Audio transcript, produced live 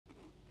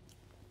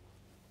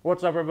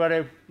What's up,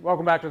 everybody?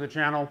 Welcome back to the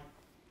channel.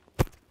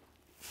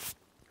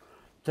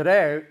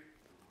 Today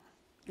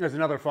is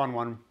another fun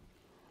one.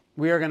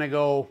 We are going to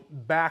go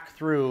back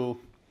through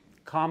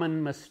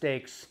common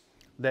mistakes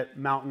that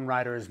mountain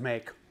riders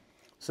make.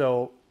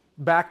 So,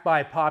 back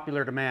by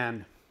popular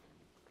demand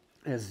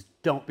is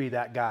Don't Be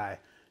That Guy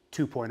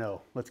 2.0.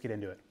 Let's get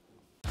into it.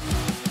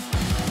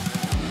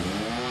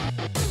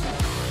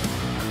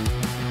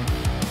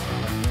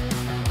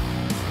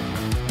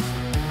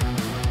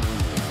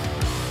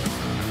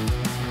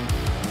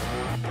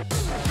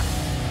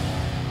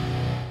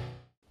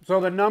 So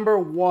the number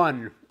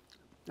one,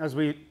 as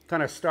we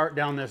kind of start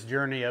down this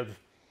journey of,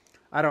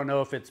 I don't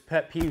know if it's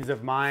pet peeves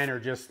of mine or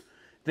just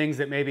things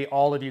that maybe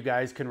all of you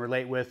guys can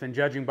relate with, and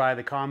judging by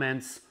the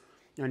comments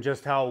and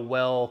just how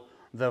well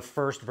the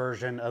first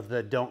version of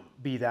the Don't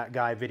Be That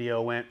Guy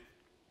video went,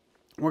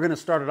 we're going to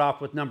start it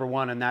off with number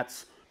one, and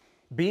that's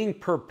being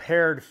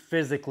prepared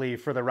physically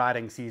for the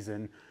riding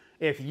season.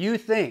 If you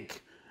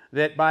think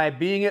that by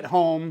being at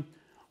home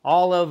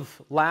all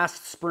of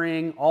last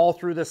spring, all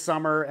through the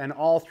summer, and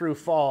all through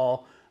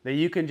fall, that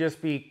you can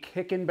just be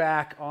kicking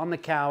back on the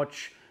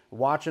couch,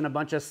 watching a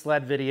bunch of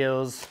sled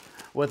videos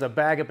with a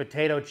bag of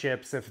potato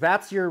chips, if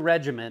that's your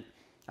regiment,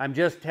 I'm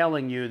just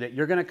telling you that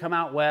you're gonna come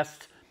out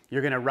west,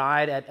 you're gonna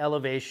ride at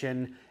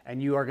elevation,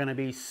 and you are gonna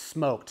be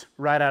smoked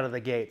right out of the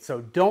gate.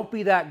 So don't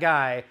be that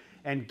guy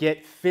and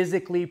get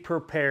physically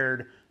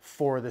prepared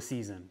for the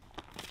season.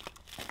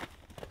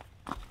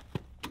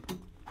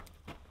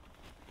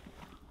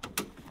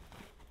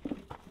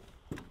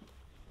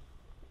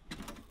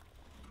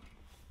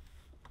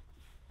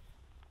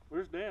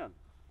 Where's Dan?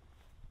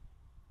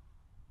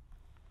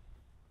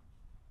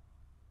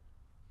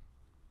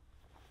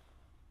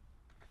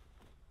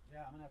 Yeah,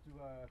 I'm gonna have to,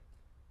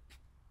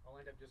 I'll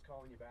end up just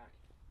calling you back.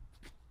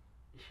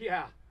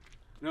 Yeah.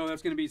 No,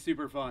 that's gonna be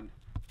super fun.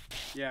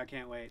 Yeah, I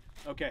can't wait.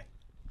 Okay.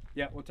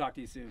 Yeah, we'll talk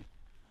to you soon.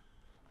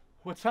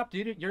 What's up,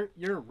 dude?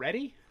 You're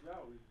ready? Yeah,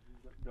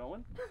 we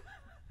going?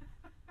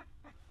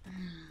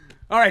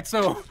 All right,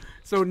 so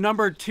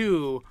number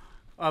two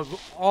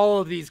of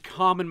all of these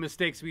common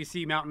mistakes we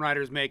see mountain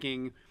riders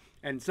making,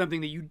 and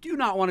something that you do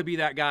not want to be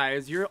that guy,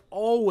 is you're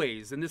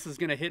always, and this is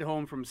going to hit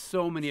home from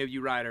so many of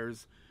you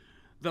riders,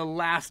 the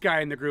last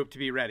guy in the group to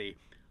be ready.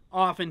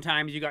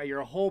 Oftentimes you got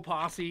your whole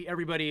posse,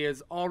 everybody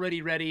is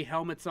already ready,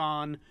 helmets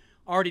on,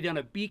 already done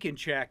a beacon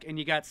check, and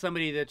you got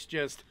somebody that's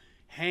just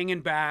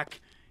hanging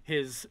back,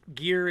 his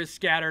gear is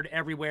scattered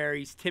everywhere,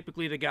 he's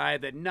typically the guy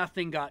that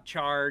nothing got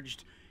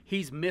charged,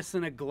 he's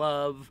missing a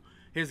glove,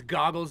 his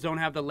goggles don't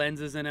have the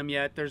lenses in them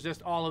yet. There's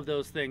just all of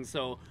those things.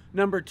 So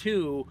number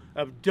two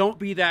of don't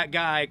be that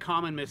guy,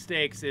 common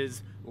mistakes,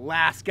 is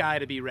last guy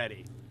to be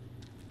ready.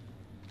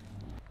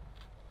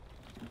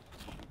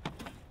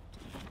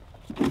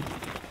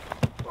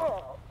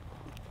 Oh.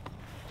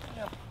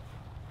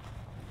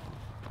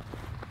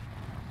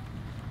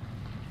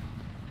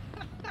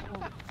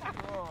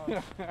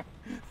 Yeah.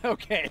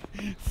 Okay,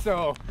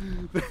 so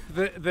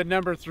the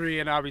number three,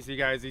 and obviously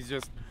guys, he's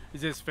just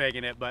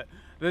faking it, but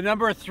the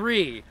number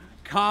three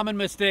common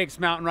mistakes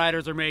mountain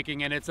riders are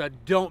making, and it's a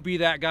don't be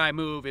that guy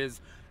move, is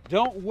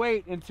don't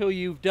wait until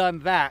you've done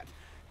that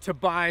to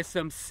buy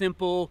some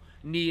simple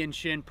knee and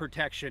shin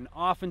protection.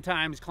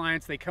 Oftentimes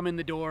clients, they come in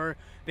the door,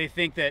 they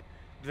think that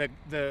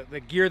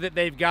the gear that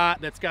they've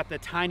got that's got the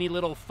tiny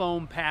little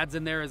foam pads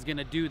in there is going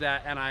to do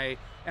that, and I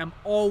am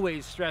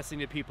always stressing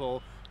to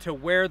people to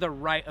wear the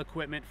right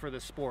equipment for the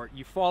sport.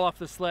 You fall off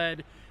the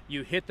sled,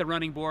 you hit the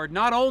running board,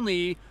 not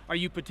only are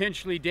you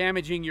potentially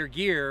damaging your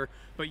gear,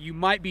 but you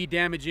might be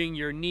damaging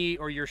your knee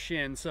or your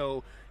shin.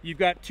 So you've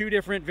got two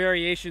different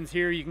variations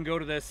here. You can go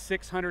to the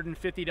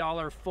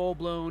 $650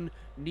 full-blown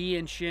knee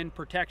and shin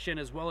protection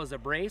as well as a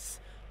brace,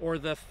 or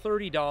the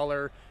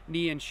 $30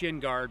 knee and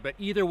shin guard. But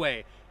either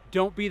way,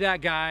 don't be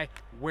that guy,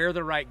 wear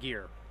the right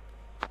gear.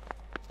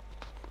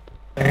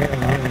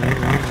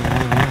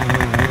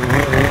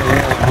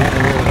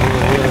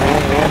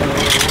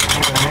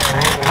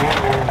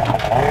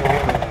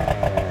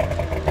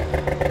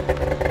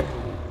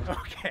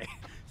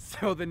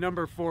 So the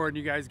number four, and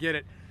you guys get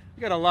it,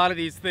 we got a lot of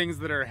these things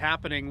that are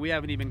happening. We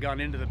haven't even gone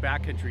into the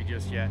backcountry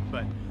just yet,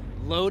 but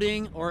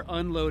loading or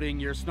unloading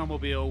your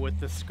snowmobile with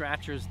the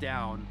scratchers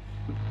down.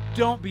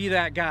 Don't be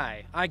that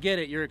guy. I get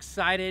it, you're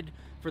excited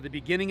for the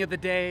beginning of the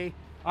day.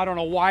 I don't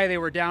know why they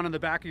were down in the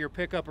back of your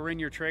pickup or in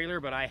your trailer,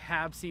 but I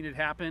have seen it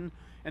happen.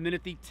 And then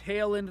at the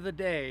tail end of the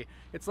day,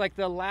 it's like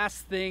the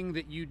last thing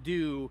that you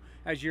do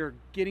as you're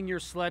getting your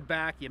sled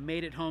back, you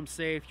made it home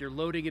safe, you're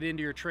loading it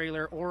into your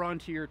trailer or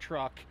onto your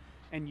truck,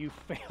 and you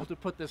fail to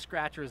put the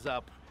scratchers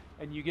up,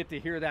 and you get to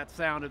hear that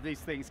sound of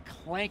these things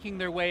clanking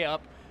their way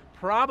up,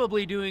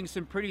 probably doing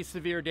some pretty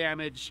severe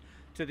damage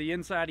to the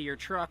inside of your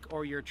truck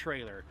or your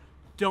trailer.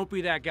 Don't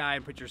be that guy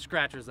and put your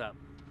scratchers up.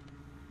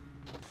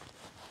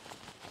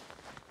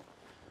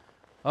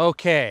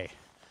 Okay,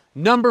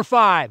 number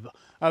five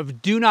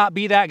of do not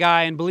be that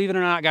guy, and believe it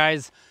or not,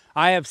 guys,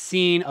 I have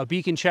seen a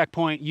beacon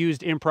checkpoint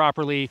used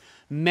improperly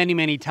many,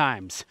 many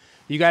times.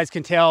 You guys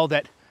can tell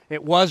that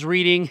it was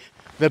reading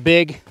the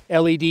big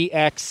LED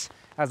X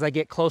As I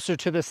get closer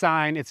to the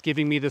sign, it's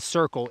giving me the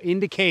circle,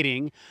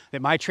 indicating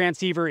that my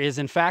transceiver is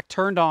in fact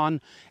turned on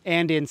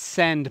and in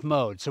send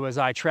mode. So as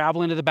I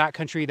travel into the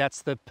backcountry,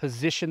 that's the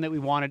position that we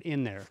wanted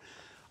in there.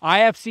 I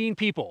have seen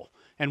people,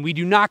 and we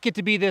do not get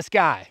to be this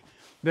guy,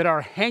 that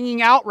are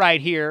hanging out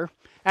right here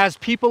as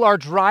people are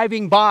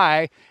driving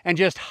by and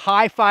just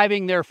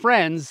high-fiving their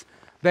friends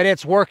that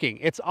it's working.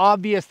 It's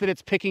obvious that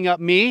it's picking up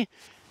me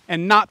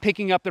and not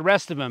picking up the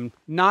rest of them,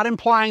 not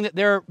implying that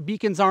their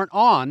beacons aren't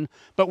on,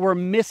 but we're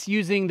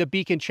misusing the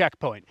beacon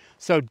checkpoint.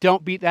 So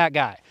don't beat that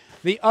guy.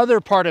 The other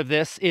part of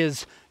this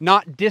is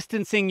not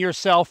distancing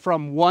yourself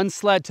from one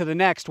sled to the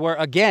next, where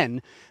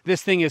again,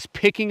 this thing is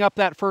picking up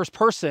that first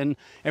person.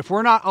 If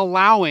we're not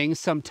allowing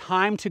some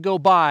time to go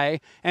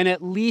by and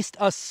at least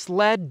a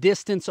sled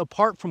distance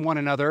apart from one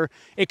another,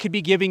 it could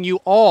be giving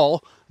you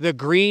all the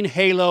green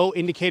halo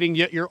indicating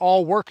that you're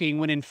all working,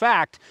 when in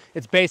fact,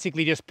 it's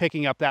basically just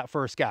picking up that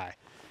first guy.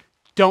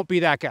 Don't be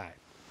that guy.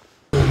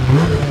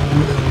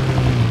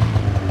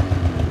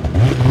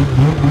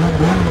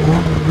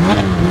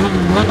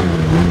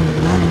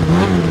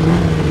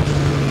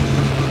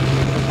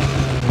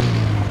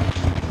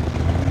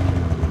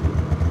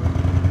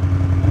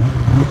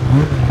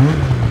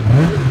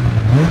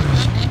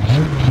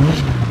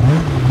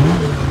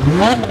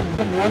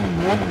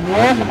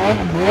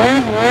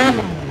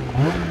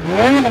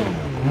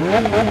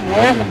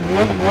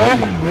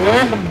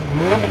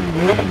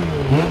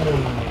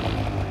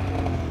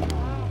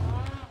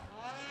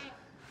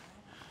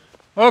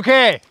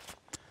 Okay,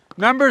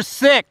 number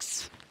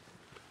 6,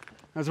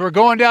 as we're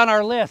going down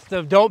our list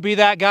of don't be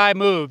that guy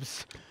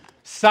moves,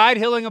 side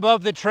hilling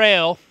above the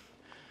trail.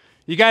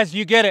 You guys,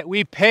 you get it.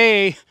 We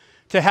pay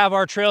to have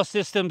our trail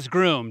systems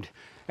groomed.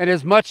 And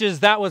as much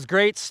as that was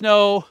great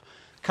snow,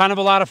 kind of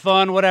a lot of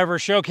fun, whatever,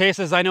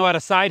 showcases I know at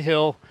a side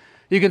hill,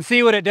 you can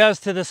see what it does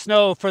to the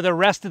snow for the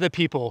rest of the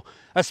people,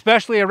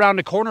 especially around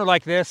a corner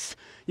like this.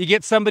 You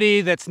get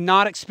somebody that's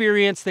not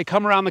experienced, they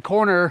come around the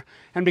corner,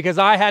 and because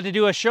I had to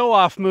do a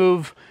show-off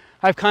move,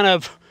 I've kind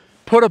of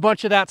put a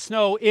bunch of that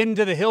snow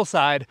into the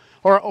hillside,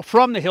 or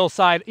from the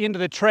hillside into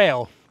the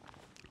trail.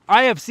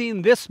 I have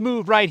seen this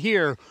move right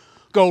here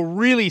go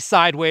really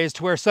sideways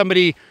to where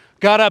somebody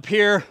got up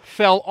here,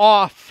 fell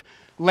off,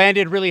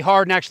 landed really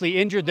hard, and actually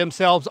injured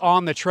themselves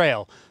on the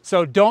trail.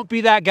 So don't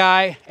be that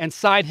guy and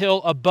side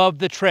hill above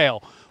the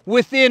trail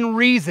within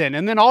reason.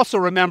 And then also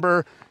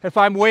remember, if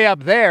I'm way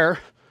up there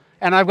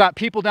and I've got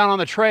people down on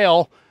the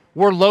trail,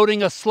 we're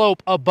loading a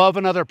slope above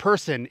another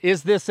person.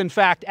 Is this in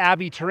fact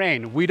Abbey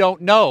terrain? We don't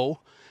know.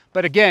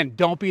 But again,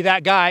 don't be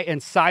that guy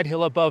and side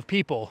hill above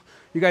people.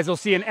 You guys will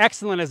see an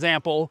excellent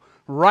example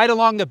right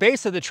along the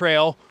base of the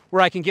trail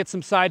where I can get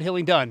some side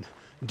hilling done.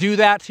 Do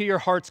that to your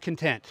heart's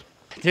content.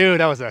 Dude,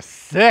 that was a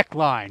sick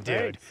line,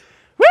 dude.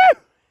 Woo!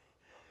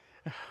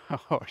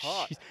 Oh,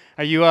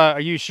 are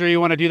you sure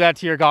you want to do that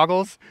to your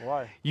goggles?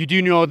 Why? You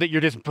do know that you're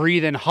just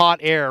breathing hot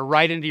air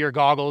right into your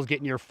goggles,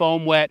 getting your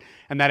foam wet,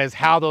 and that is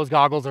how those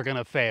goggles are going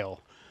to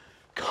fail.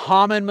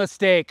 Common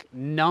mistake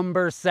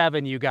number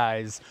 7, you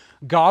guys.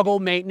 Goggle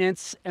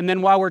maintenance. And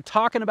then while we're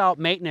talking about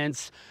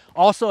maintenance,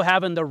 also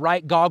having the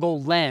right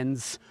goggle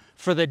lens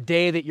for the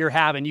day that you're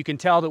having. You can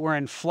tell that we're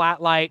in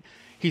flat light.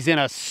 He's in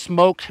a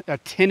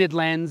tinted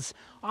lens.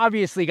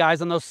 Obviously,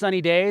 guys, on those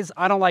sunny days,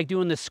 I don't like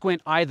doing the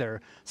squint either.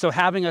 So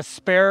having a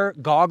spare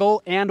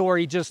goggle and or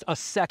just a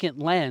second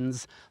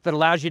lens that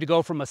allows you to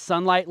go from a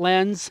sunlight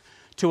lens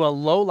to a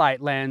low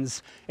light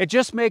lens, it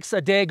just makes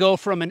a day go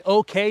from an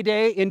okay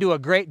day into a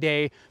great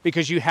day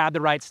because you had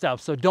the right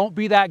stuff. So don't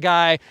be that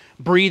guy.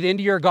 Breathe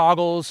into your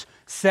goggles.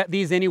 Set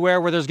these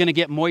anywhere where there's going to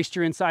get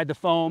moisture inside the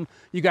foam.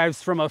 You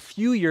guys from a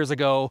few years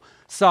ago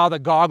saw the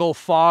goggle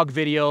fog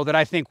video that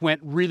I think went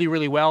really,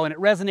 really well, and it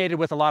resonated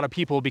with a lot of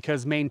people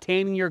because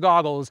maintaining your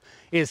goggles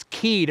is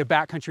key to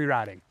backcountry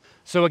riding.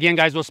 So again,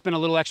 guys, we'll spend a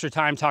little extra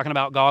time talking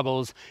about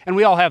goggles, and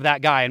we all have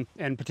that guy,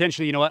 and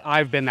potentially, you know what,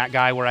 I've been that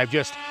guy where I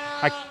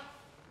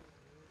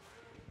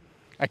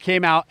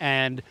came out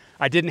and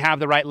I didn't have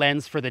the right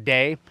lens for the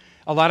day.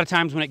 A lot of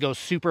times when it goes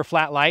super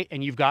flat light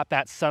and you've got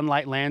that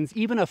sunlight lens,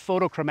 even a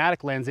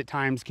photochromatic lens at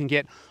times can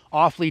get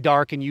awfully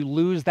dark and you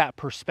lose that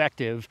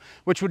perspective,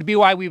 which would be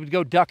why we would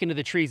go duck into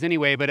the trees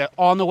anyway. But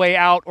on the way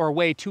out or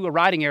way to a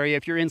riding area,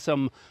 if you're in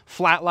some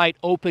flat light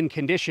open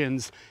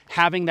conditions,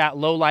 having that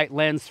low light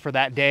lens for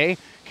that day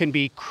can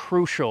be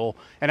crucial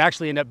and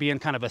actually end up being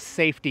kind of a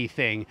safety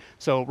thing.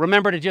 So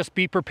remember to just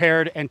be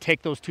prepared and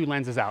take those 2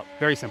 lenses out.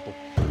 Very simple.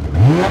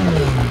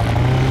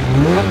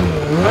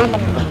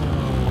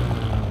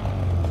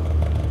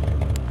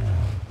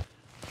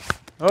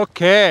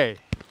 Okay.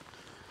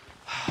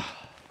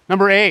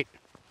 Number 8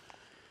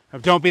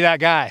 of don't be that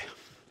guy.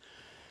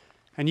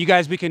 And you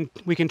guys, we can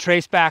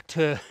trace back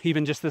to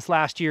even just this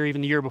last year,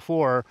 even the year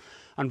before,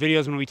 on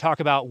videos when we talk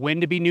about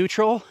when to be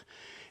neutral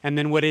and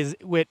then when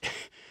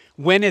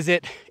is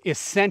it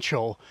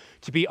essential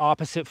to be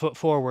opposite foot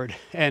forward.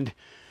 And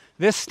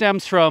this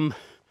stems from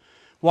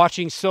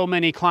watching so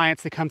many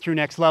clients that come through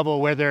Next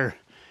Level where they're,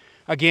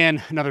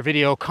 again, another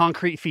video,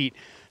 concrete feet,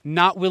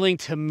 not willing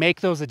to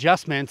make those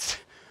adjustments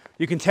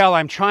You can tell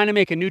I'm trying to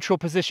make a neutral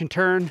position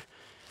turn.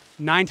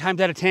 9 times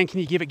out of 10, can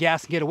you give it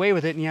gas and get away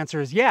with it? And the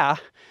answer is yeah,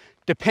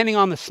 depending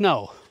on the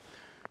snow.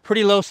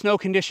 Pretty low snow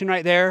condition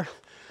right there.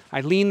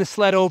 I lean the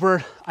sled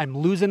over, I'm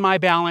losing my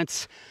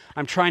balance.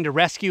 I'm trying to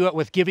rescue it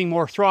with giving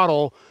more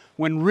throttle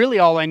when really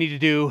all I need to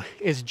do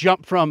is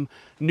jump from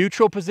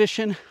neutral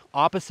position,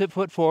 opposite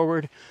foot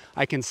forward.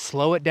 I can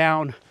slow it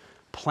down,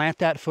 plant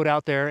that foot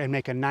out there and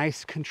make a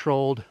nice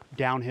controlled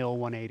downhill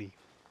 180.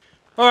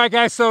 All right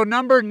guys, so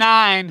number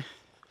 9,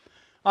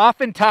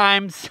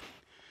 oftentimes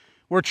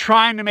we're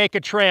trying to make a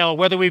trail,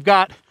 whether we've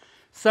got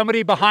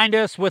somebody behind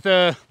us with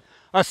a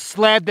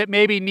sled that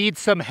maybe needs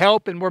some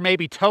help and we're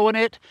maybe towing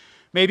it.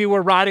 Maybe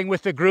we're riding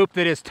with a group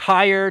that is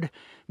tired.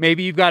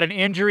 Maybe you've got an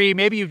injury.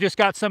 Maybe you've just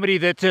got somebody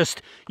that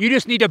you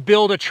just need to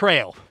build a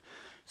trail.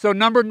 So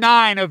number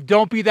 9 of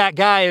don't be that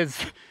guy is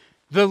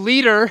the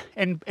leader,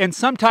 and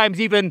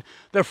sometimes even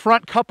the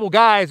front couple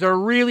guys are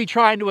really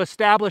trying to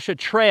establish a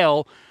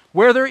trail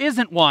where there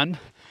isn't one,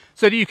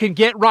 so that you can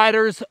get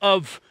riders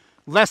of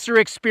lesser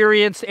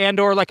experience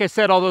and or, like I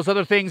said, all those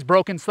other things,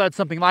 broken sled,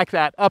 something like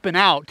that, up and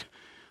out.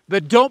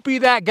 The don't be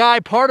that guy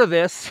part of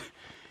this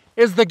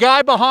is the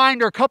guy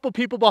behind or a couple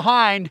people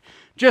behind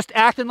just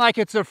acting like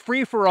it's a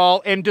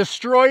free-for-all and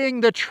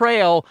destroying the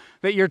trail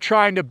that you're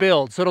trying to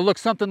build. So it'll look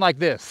something like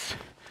this.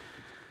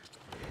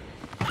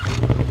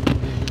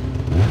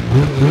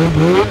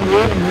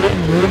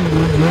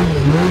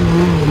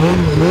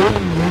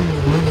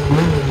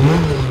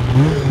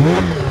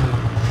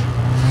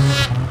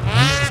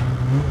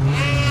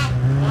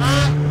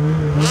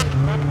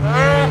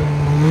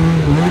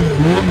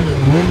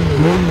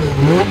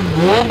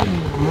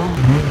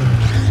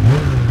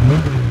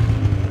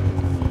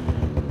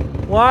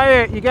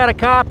 Wyatt, you got a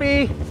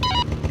copy?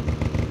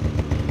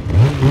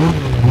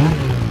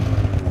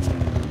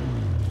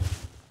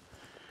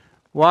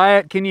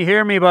 Wyatt, can you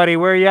hear me, buddy?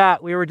 Where you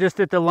at? We were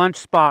just at the lunch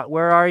spot.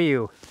 Where are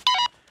you?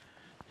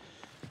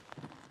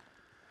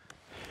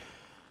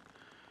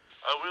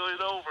 I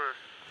wheeled over.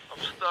 I'm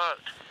stuck.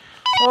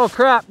 Oh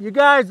crap, you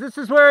guys, this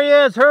is where he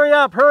is. Hurry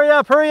up, hurry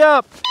up, hurry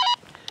up.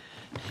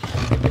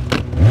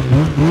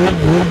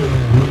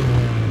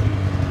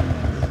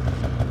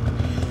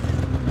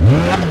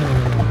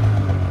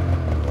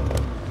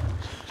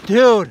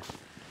 Dude,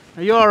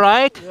 are you all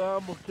right? Yeah,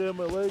 I'm okay.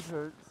 My leg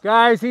hurts.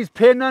 Guys, he's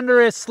pinned under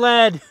his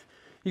sled.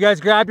 You guys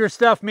grab your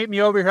stuff, meet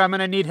me over here. I'm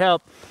gonna need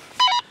help.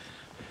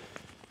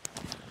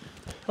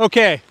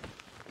 Okay,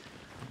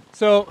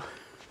 so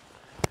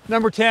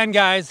number 10,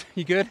 guys,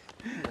 you good?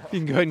 Yeah. You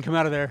can go ahead and come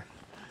out of there.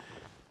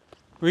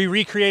 We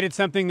recreated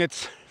something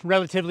that's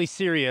relatively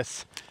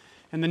serious.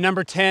 And the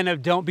number 10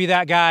 of don't be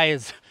that guy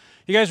is,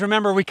 you guys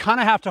remember, we kind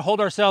of have to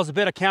hold ourselves a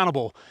bit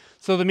accountable.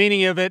 So the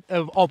meaning of it,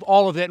 of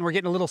all of it, and we're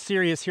getting a little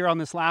serious here on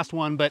this last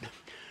one, but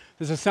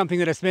this is something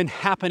that has been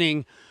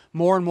happening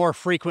more and more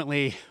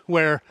frequently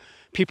where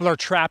people are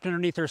trapped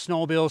underneath their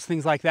snowmobiles,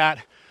 things like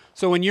that.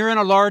 So when you're in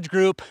a large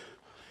group,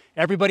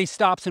 everybody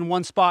stops in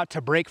one spot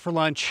to break for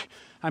lunch.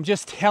 I'm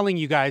just telling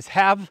you guys,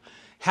 have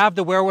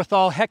the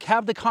wherewithal, heck,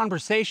 have the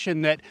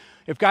conversation that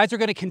if guys are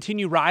gonna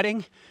continue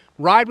riding,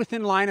 ride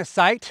within line of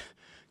sight,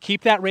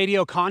 keep that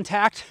radio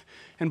contact,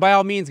 and by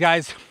all means,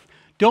 guys,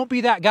 don't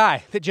be that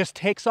guy that just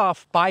takes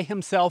off by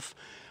himself.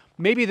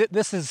 Maybe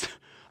this is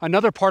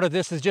another part of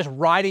this is just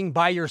riding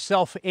by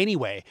yourself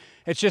anyway.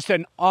 It's just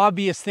an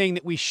obvious thing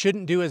that we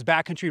shouldn't do as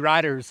backcountry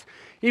riders,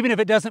 even if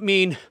it doesn't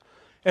mean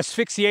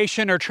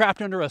asphyxiation or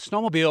trapped under a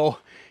snowmobile.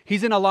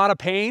 He's in a lot of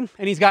pain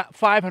and he's got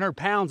 500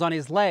 pounds on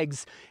his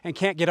legs and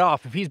can't get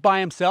off. If he's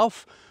by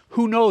himself,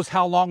 who knows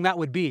how long that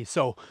would be.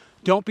 So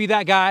don't be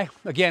that guy.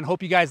 Again,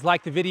 hope you guys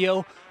liked the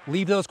video.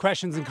 Leave those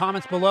questions and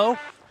comments below.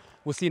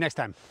 We'll see you next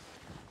time.